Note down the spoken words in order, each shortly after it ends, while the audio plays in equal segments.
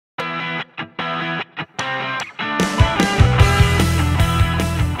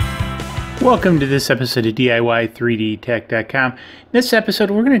Welcome to this episode of DIY3DTech.com. In this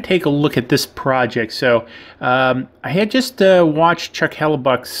episode, we're going to take a look at this project. So, I had just watched Chuck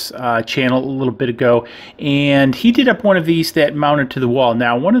Hellebuck's channel a little bit ago, and he did up one of these that mounted to the wall.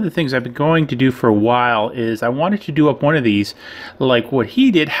 Now, one of the things I've been going to do for a while is I wanted to do up one of these like what he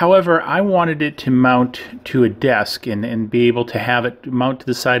did. However, I wanted it to mount to a desk and be able to have it mount to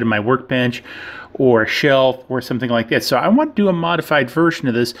the side of my workbench or a shelf or something like that. So I want to do a modified version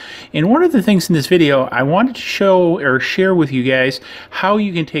of this. And one of the things in this video, I wanted to show or share with you guys how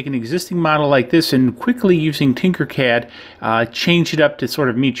you can take an existing model like this and quickly using Tinkercad change it up to sort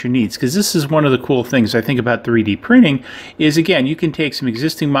of meet your needs. Because this is one of the cool things I think about 3D printing is, again, you can take some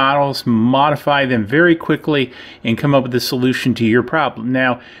existing models, modify them very quickly, and come up with a solution to your problem.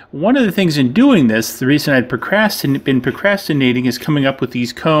 Now, one of the things in doing this, the reason I'd been procrastinating is coming up with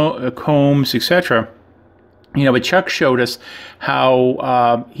these combs, etc. But Chuck showed us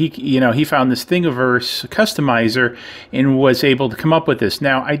how he found this Thingiverse customizer and was able to come up with this.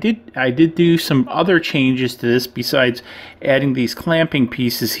 Now, I did do some other changes to this besides adding these clamping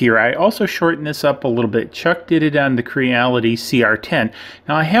pieces here. I also shortened this up a little bit. Chuck did it on the Creality CR10.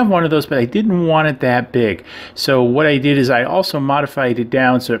 Now, I have one of those, but I didn't want it that big. So what I did is I also modified it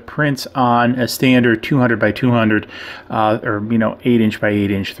down so it prints on a standard 200 by 200 or 8-inch by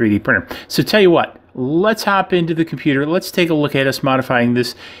 8-inch 3D printer. So tell you what. Let's hop into the computer. Let's take a look at us modifying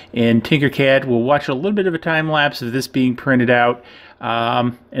this in Tinkercad. We'll watch a little bit of a time lapse of this being printed out,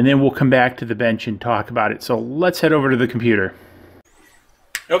 and then we'll come back to the bench and talk about it. So let's head over to the computer.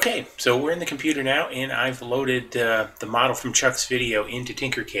 Okay, so we're in the computer now, and I've loaded the model from Chuck's video into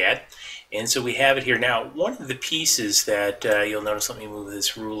Tinkercad. And so we have it here. Now, one of the pieces that you'll notice, let me move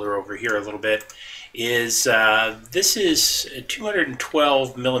this ruler over here a little bit, is this is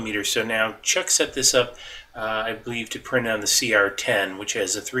 212 millimeters. So now Chuck set this up, I believe, to print on the CR10, which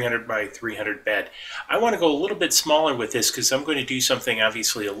has a 300 by 300 bed. I want to go a little bit smaller with this because I'm going to do something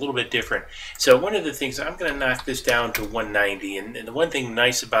obviously a little bit different. So one of the things, I'm going to knock this down to 190. And the one thing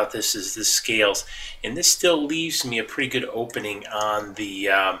nice about this is this scales. And this still leaves me a pretty good opening on the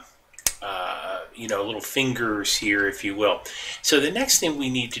little fingers here, if you will. So the next thing we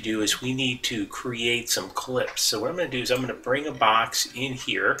need to do is we need to create some clips. So what I'm going to do is I'm going to bring a box in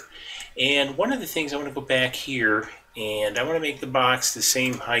here. And one of the things, I want to go back here and I want to make the box the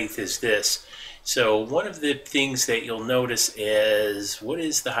same height as this. So one of the things that you'll notice is, what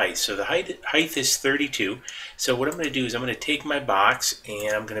is the height? So the height is 32. So what I'm going to do is I'm going to take my box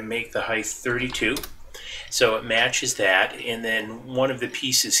and I'm going to make the height 32. So it matches that. And then one of the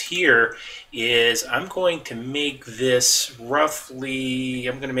pieces here is I'm going to make this roughly,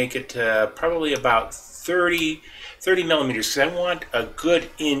 I'm going to make it probably about 30 millimeters because I want a good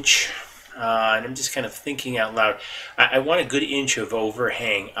inch, and I'm just kind of thinking out loud, I want a good inch of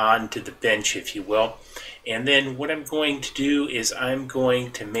overhang onto the bench, if you will. And then what I'm going to do is I'm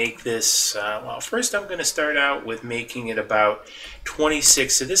going to make this, well, first I'm going to start out with making it about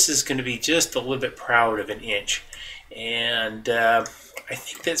 26. So this is going to be just a little bit proud of an inch. And I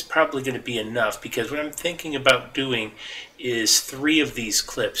think that's probably going to be enough because what I'm thinking about doing is 3 of these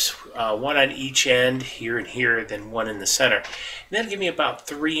clips, one on each end, here and here, then one in the center. And that'll give me about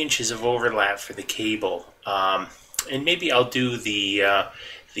 3 inches of overlap for the cable. And maybe I'll do the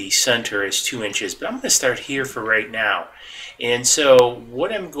center is 2 inches, but I'm going to start here for right now. And so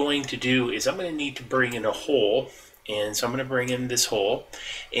what I'm going to do is I'm going to need to bring in a hole, and so I'm going to bring in this hole.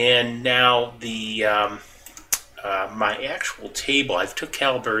 And now the my actual table, I've took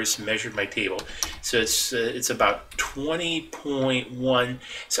calipers and measured my table, so it's about 20.1.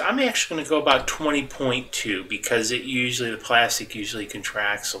 So I'm actually going to go about 20.2 because the plastic usually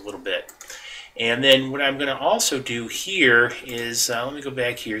contracts a little bit. And then what I'm going to also do here is, let me go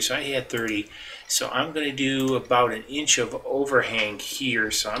back here. So I had 30. So I'm going to do about an inch of overhang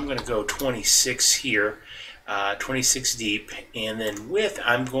here. So I'm going to go 26 here, 26 deep. And then width,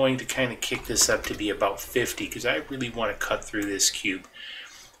 I'm going to kind of kick this up to be about 50 because I really want to cut through this cube.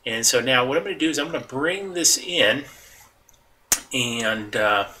 And so now what I'm going to do is I'm going to bring this in, and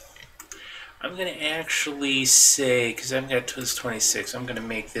I'm going to actually say, because I've got this 26, I'm going to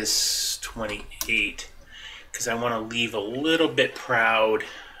make this 28 because I want to leave a little bit proud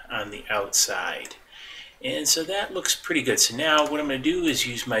on the outside. And so that looks pretty good. So now what I'm going to do is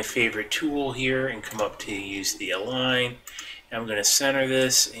use my favorite tool here and come up to use the align. And I'm going to center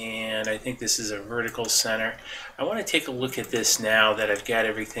this, and I think this is a vertical center. I want to take a look at this now that I've got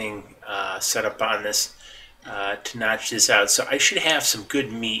everything set up on this to notch this out. So I should have some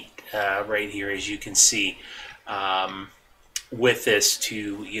good meat right here, as you can see, with this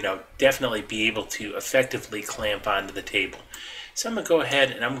to definitely be able to effectively clamp onto the table. So I'm going to go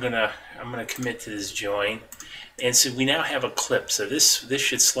ahead and I'm going to commit to this join. And so we now have a clip. So this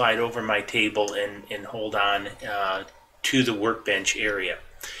should slide over my table and hold on to the workbench area.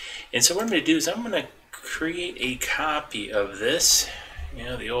 And so what I'm going to do is I'm going to create a copy of this,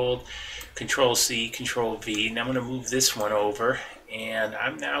 the old Control C, Control V, and I'm going to move this one over, and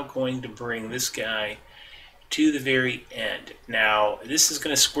I'm now going to bring this guy to the very end. Now this is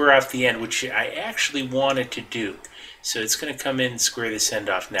going to square off the end, which I actually wanted to do. So it's going to come in and square this end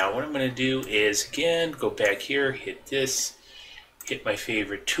off. Now what I'm going to do is, again, go back here, hit this, hit my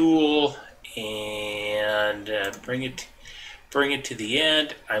favorite tool, and bring it to the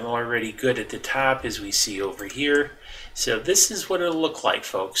end. I'm already good at the top, as we see over here. So this is what it'll look like,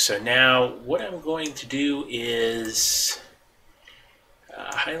 folks. So now what I'm going to do is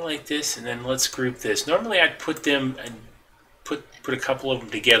highlight this, and then let's group this. Normally I'd put them and put a couple of them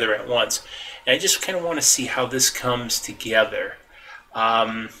together at once. And I just kind of want to see how this comes together.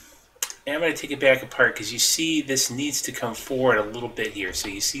 And I'm going to take it back apart because you see this needs to come forward a little bit here. So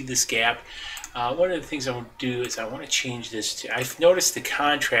you see this gap. One of the things I want to do is I want to change this to, I've noticed the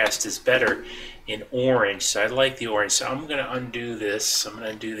contrast is better in orange, so I like the orange. So I'm going to undo this. I'm going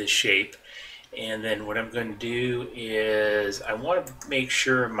to undo this shape. And then what I'm going to do is I want to make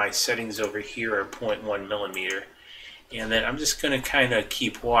sure my settings over here are 0.1 millimeter. And then I'm just going to kind of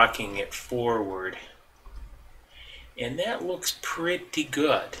keep walking it forward. And that looks pretty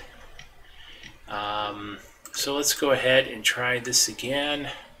good. So let's go ahead and try this again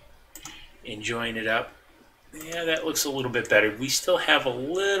and join it up. Yeah, that looks a little bit better. We still have a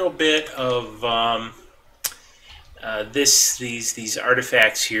little bit of these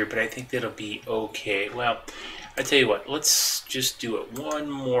artifacts here, but I think that'll be okay. Well, I tell you what, let's just do it one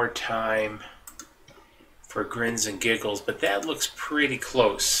more time for grins and giggles, but that looks pretty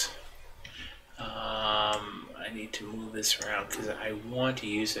close. I need to move this around because I want to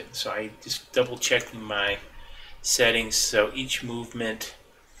use it. So I just double checking my settings. So each movement,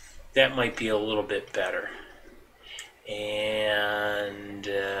 that might be a little bit better. And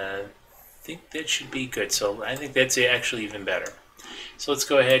I think that should be good. So I think that's actually even better. So let's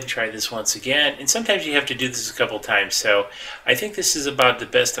go ahead and try this once again. And sometimes you have to do this a couple times. So I think this is about the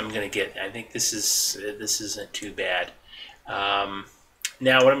best I'm going to get. I think this isn't too bad.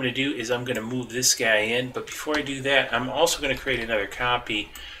 Now what I'm going to do is I'm going to move this guy in. But before I do that, I'm also going to create another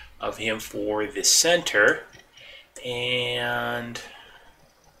copy of him for the center. And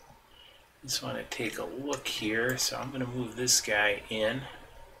I just want to take a look here. So I'm going to move this guy in.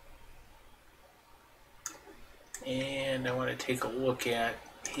 And I want to take a look at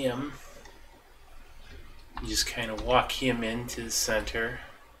him. Just kind of walk him into the center.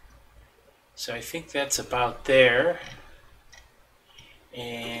 So I think that's about there.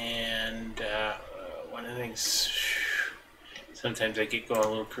 And one of the things, sometimes I get going a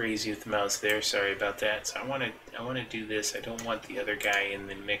little crazy with the mouse there. Sorry about that. So I want to do this. I don't want the other guy in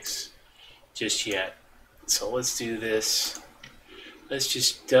the mix just yet. So let's do this. Let's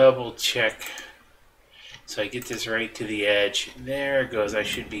just double check. So I get this right to the edge. There it goes. I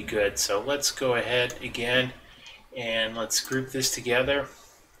should be good. So let's go ahead again and let's group this together.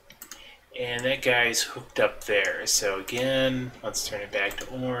 And that guy's hooked up there. So again, let's turn it back to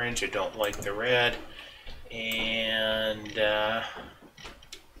orange. I don't like the red. And I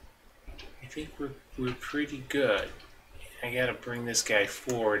think we're pretty good. I gotta bring this guy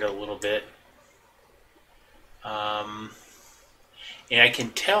forward a little bit. And I can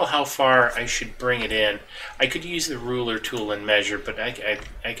tell how far I should bring it in. I could use the ruler tool and measure, but I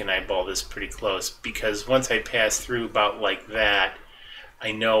can eyeball this pretty close, because once I pass through about like that,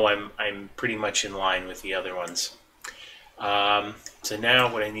 I know I'm pretty much in line with the other ones. So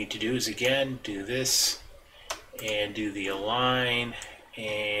now what I need to do is again do this and do the align,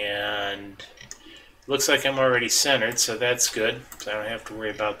 and looks like I'm already centered, so that's good. So I don't have to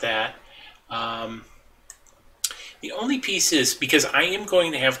worry about that. The only piece is, because I am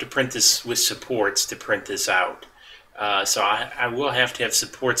going to have to print this with supports to print this out. So I will have to have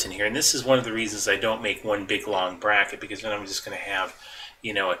supports in here. And this is one of the reasons I don't make one big long bracket, because then I'm just going to have,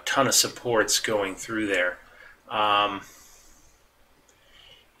 a ton of supports going through there. And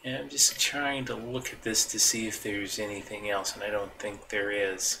I'm just trying to look at this to see if there's anything else, and I don't think there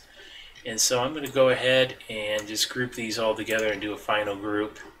is. And so I'm going to go ahead and just group these all together and do a final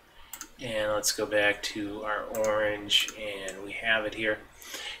group. And let's go back to our orange, and we have it here.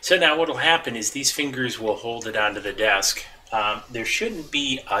 So now what will happen is these fingers will hold it onto the desk. There shouldn't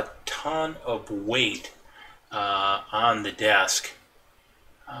be a ton of weight on the desk.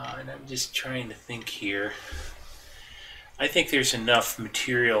 And I'm just trying to think here. I think there's enough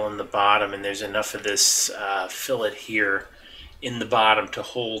material in the bottom, and there's enough of this fillet here in the bottom to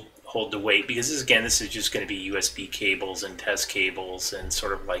hold the weight, because this is just going to be USB cables and test cables and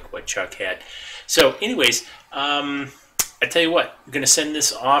sort of like what Chuck had. So anyways, I tell you what, I'm going to send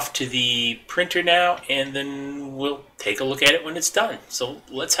this off to the printer now, and then we'll take a look at it when it's done. So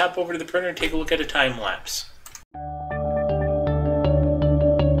let's hop over to the printer and take a look at a time lapse.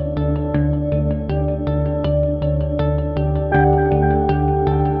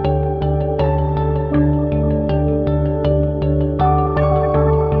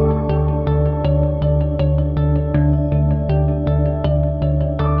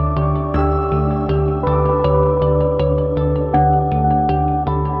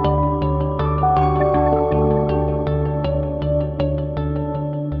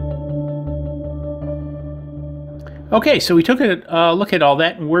 Okay, so we took a look at all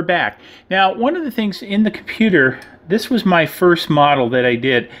that, and we're back. Now, one of the things in the computer, this was my first model that I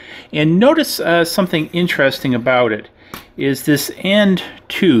did, and notice something interesting about it is this end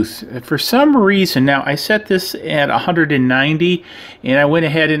tooth. For some reason, now I set this at 190, and I went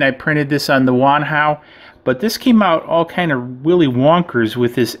ahead and I printed this on the Wanhao, but this came out all kind of really wonkers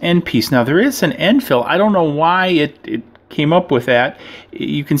with this end piece. Now, there is an end fill. I don't know why it came up with that.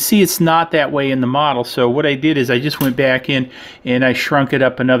 You can see it's not that way in the model. So what I did is I just went back in and I shrunk it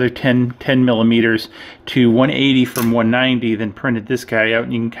up another 10 millimeters to 180 from 190, then printed this guy out,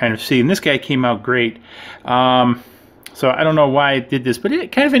 and you can kind of see, and this guy came out great. So I don't know why I did this, but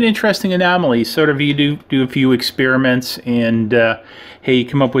it kind of an interesting anomaly. Sort of, you do a few experiments, and hey, you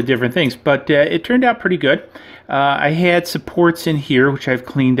come up with different things. But it turned out pretty good. I had supports in here, which I've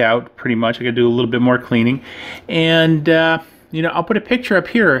cleaned out pretty much. I got to do a little bit more cleaning. And, you know, I'll put a picture up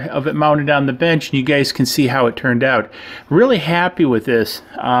here of it mounted on the bench, and you guys can see how it turned out. Really happy with this.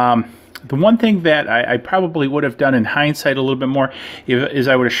 The one thing that I probably would have done in hindsight a little bit more is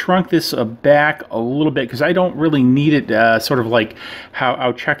I would have shrunk this back a little bit, because I don't really need it sort of like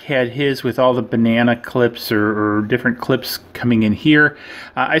how Chuck had his with all the banana clips or different clips coming in here.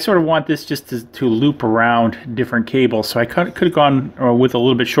 I sort of want this just to loop around different cables, so I could have gone with a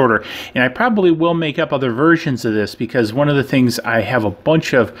little bit shorter. And I probably will make up other versions of this, because one of the things, I have a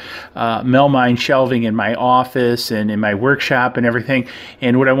bunch of Melmine shelving in my office and in my workshop and everything,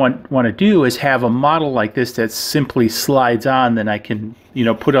 and what I want to do is have a model like this that simply slides on. Then I can, you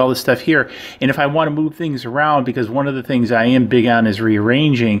know, put all this stuff here. And if I want to move things around, because one of the things I am big on is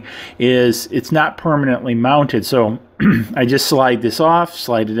rearranging, is it's not permanently mounted. So I just slide this off,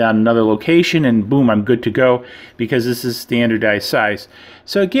 slide it on another location, and boom, I'm good to go, because this is standardized size.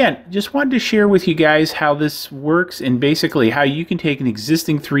 So again, just wanted to share with you guys how this works, and basically how you can take an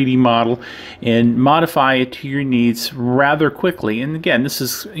existing 3D model and modify it to your needs rather quickly. And again, this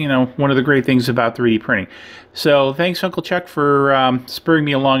is, you know, one of the great things about 3D printing. So thanks, Uncle Chuck, for spurring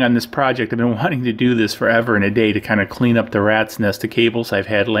me along on this project. I've been wanting to do this forever and a day, to kind of clean up the rat's nest of cables I've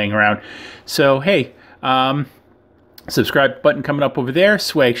had laying around. So hey, subscribe button coming up over there.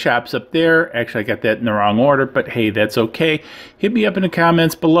 Swag Shop's up there. Actually, I got that in the wrong order, but hey, that's okay. Hit me up in the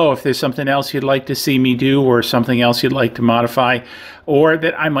comments below if there's something else you'd like to see me do, or something else you'd like to modify, or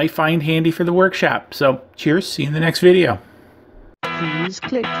that I might find handy for the workshop. So cheers, see you in the next video. Please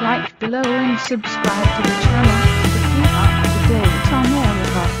click like below and subscribe to the channel.